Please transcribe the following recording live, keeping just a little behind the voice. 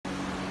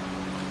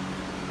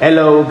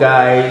Hello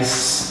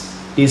guys,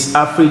 it's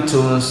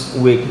Afritunes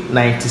week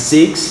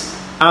 96.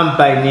 I'm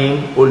by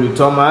name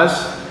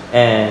Oluthomas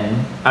and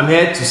I'm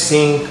here to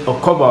sing a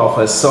cover of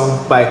a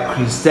song by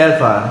Chris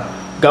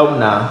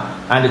Gardner,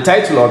 and the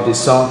title of the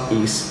song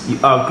is "You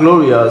Are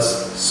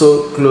Glorious,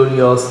 So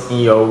Glorious in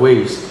Your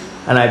Ways,"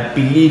 and I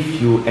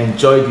believe you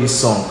enjoy this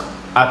song.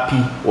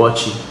 Happy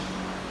watching.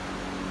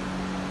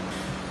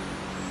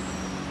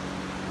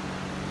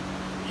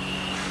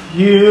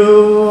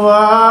 You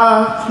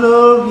are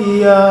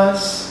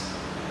glorious,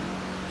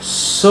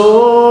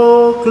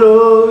 so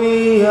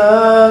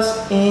glorious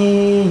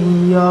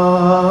in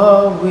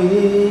your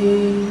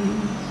ways.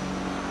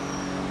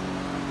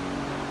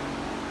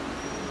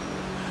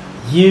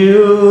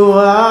 You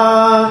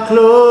are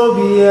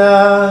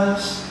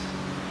glorious,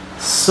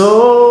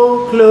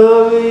 so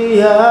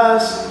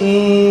glorious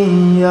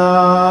in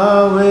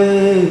your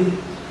ways.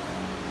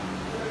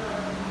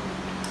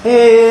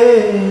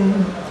 Hey.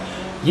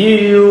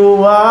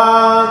 You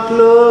are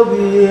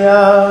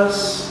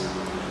glorious,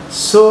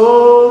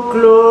 so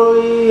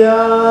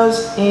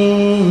glorious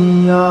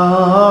in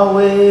your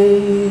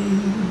way.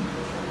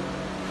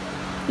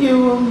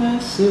 You are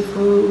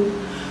merciful,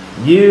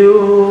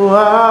 you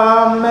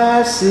are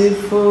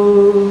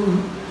merciful,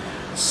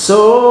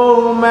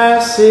 so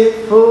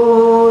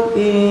merciful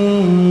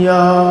in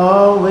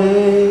your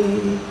way.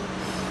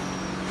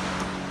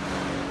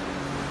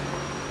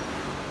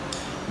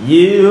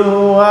 You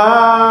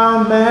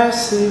are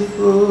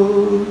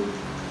merciful,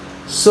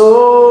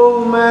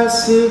 so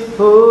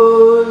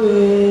merciful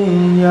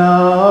in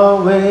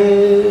your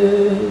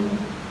way.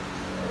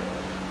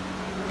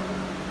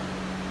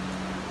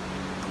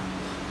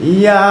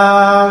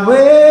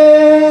 Yahweh,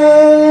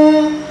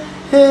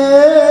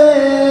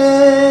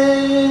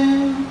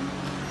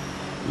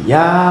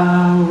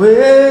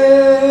 Yahweh,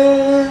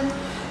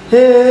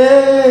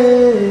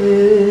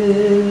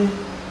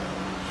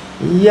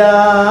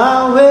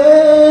 Yahweh.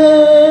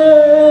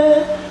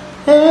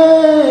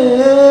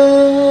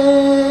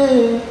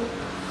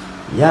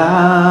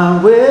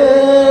 Yahweh,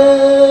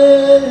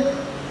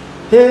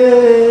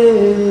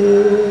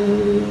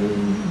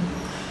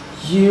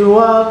 you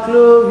are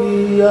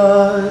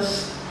glorious,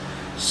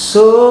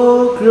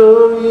 so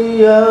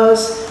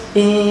glorious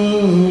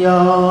in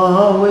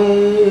your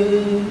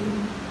way.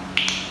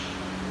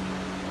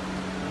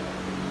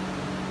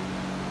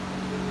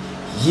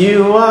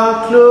 You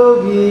are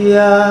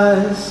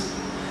glorious,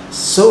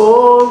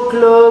 so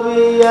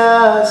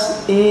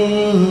glorious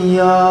in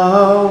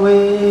your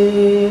way.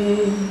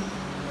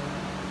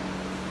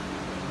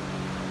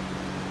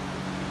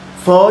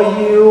 For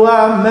you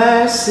are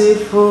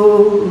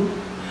merciful,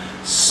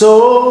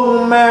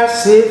 so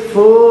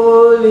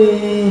merciful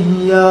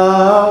in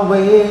your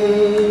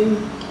way.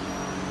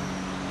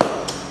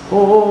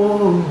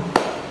 Oh,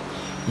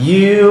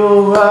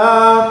 you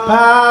are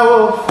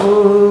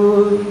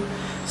powerful,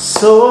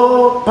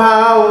 so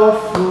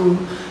powerful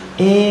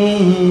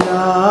in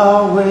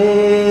your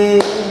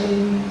ways.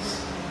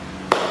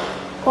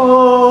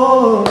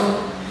 Oh,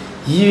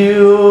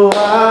 you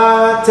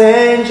are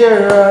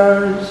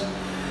dangerous,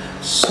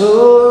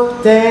 so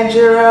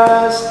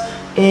dangerous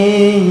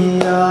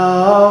in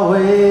your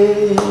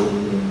way.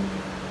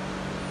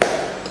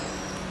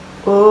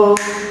 Oh,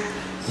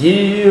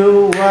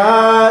 you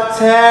are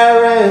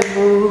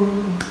terrible,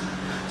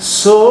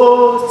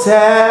 so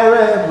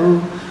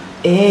terrible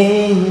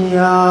in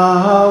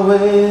your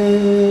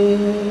way.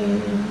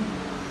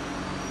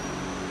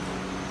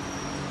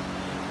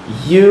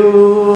 You